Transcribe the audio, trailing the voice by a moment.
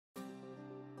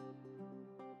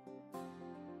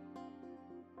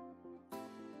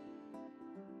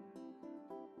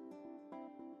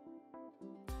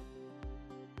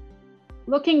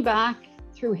Looking back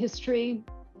through history,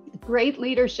 great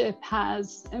leadership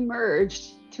has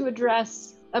emerged to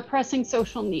address a pressing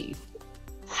social need.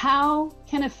 How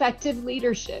can effective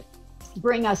leadership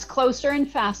bring us closer and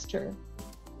faster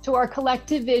to our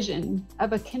collective vision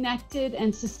of a connected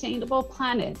and sustainable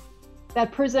planet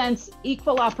that presents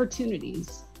equal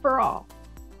opportunities for all?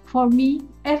 For me,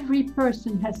 every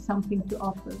person has something to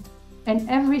offer, and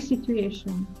every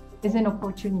situation is an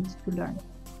opportunity to learn.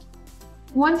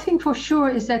 One thing for sure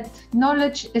is that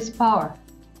knowledge is power,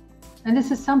 and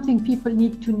this is something people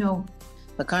need to know.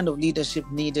 The kind of leadership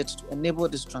needed to enable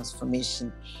this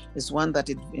transformation is one that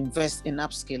invests in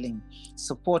upskilling,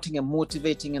 supporting and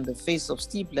motivating in the face of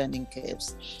steep learning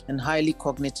curves and highly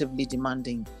cognitively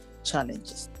demanding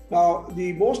challenges. Now,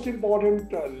 the most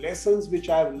important lessons which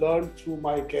I've learned through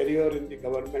my career in the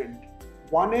government,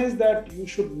 one is that you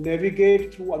should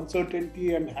navigate through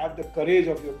uncertainty and have the courage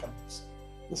of your convictions.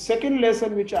 The second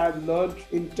lesson which I've learned,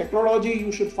 in technology,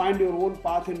 you should find your own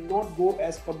path and not go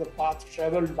as per the path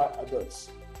traveled by others.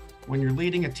 When you're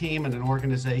leading a team and an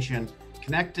organization,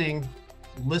 connecting,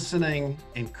 listening,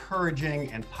 encouraging,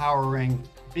 empowering,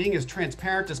 being as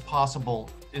transparent as possible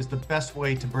is the best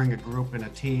way to bring a group and a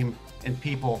team and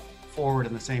people forward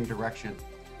in the same direction.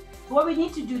 What we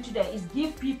need to do today is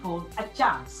give people a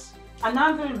chance, an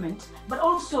environment, but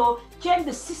also change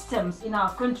the systems in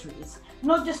our countries.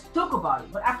 Not just talk about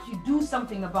it, but actually do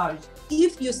something about it.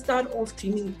 If you start off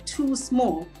dreaming too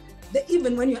small, then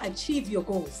even when you achieve your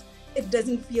goals, it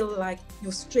doesn't feel like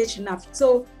you're stretched enough.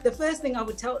 So the first thing I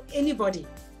would tell anybody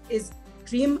is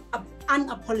dream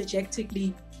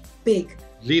unapologetically big.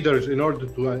 Leaders, in order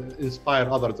to inspire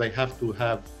others, they have to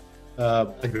have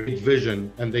a great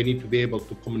vision, and they need to be able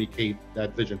to communicate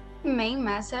that vision. The main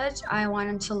message I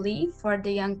wanted to leave for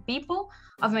the young people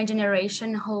of my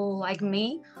generation who, like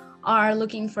me, are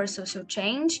looking for social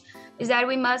change is that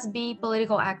we must be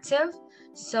politically active.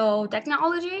 So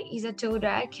technology is a tool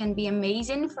that can be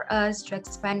amazing for us to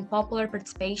expand popular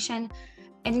participation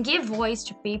and give voice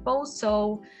to people,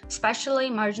 so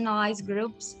especially marginalized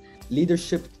groups.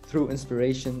 Leadership through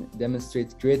inspiration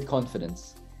demonstrates great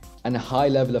confidence and a high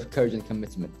level of courage and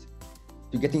commitment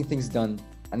to getting things done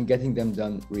and getting them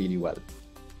done really well.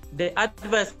 The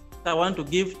advice I want to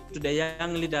give to the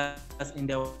young leaders in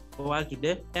the world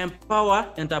today: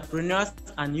 empower entrepreneurs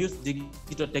and use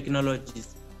digital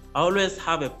technologies. I always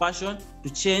have a passion to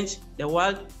change the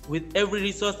world with every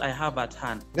resource I have at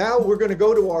hand. Now we're going to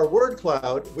go to our word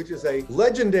cloud, which is a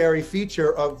legendary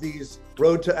feature of these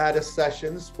Road to Addis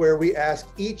sessions, where we ask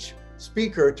each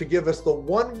speaker to give us the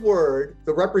one word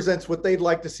that represents what they'd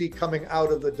like to see coming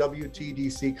out of the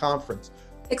WTDC conference.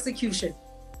 Execution.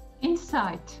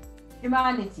 Insight.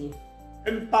 Humanity.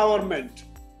 Empowerment.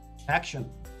 Action.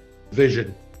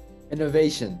 Vision.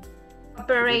 Innovation.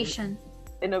 Operation.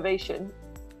 Innovation.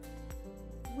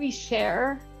 We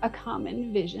share a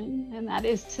common vision, and that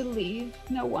is to leave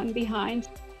no one behind.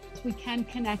 We can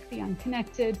connect the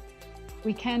unconnected.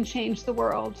 We can change the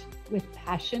world with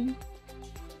passion,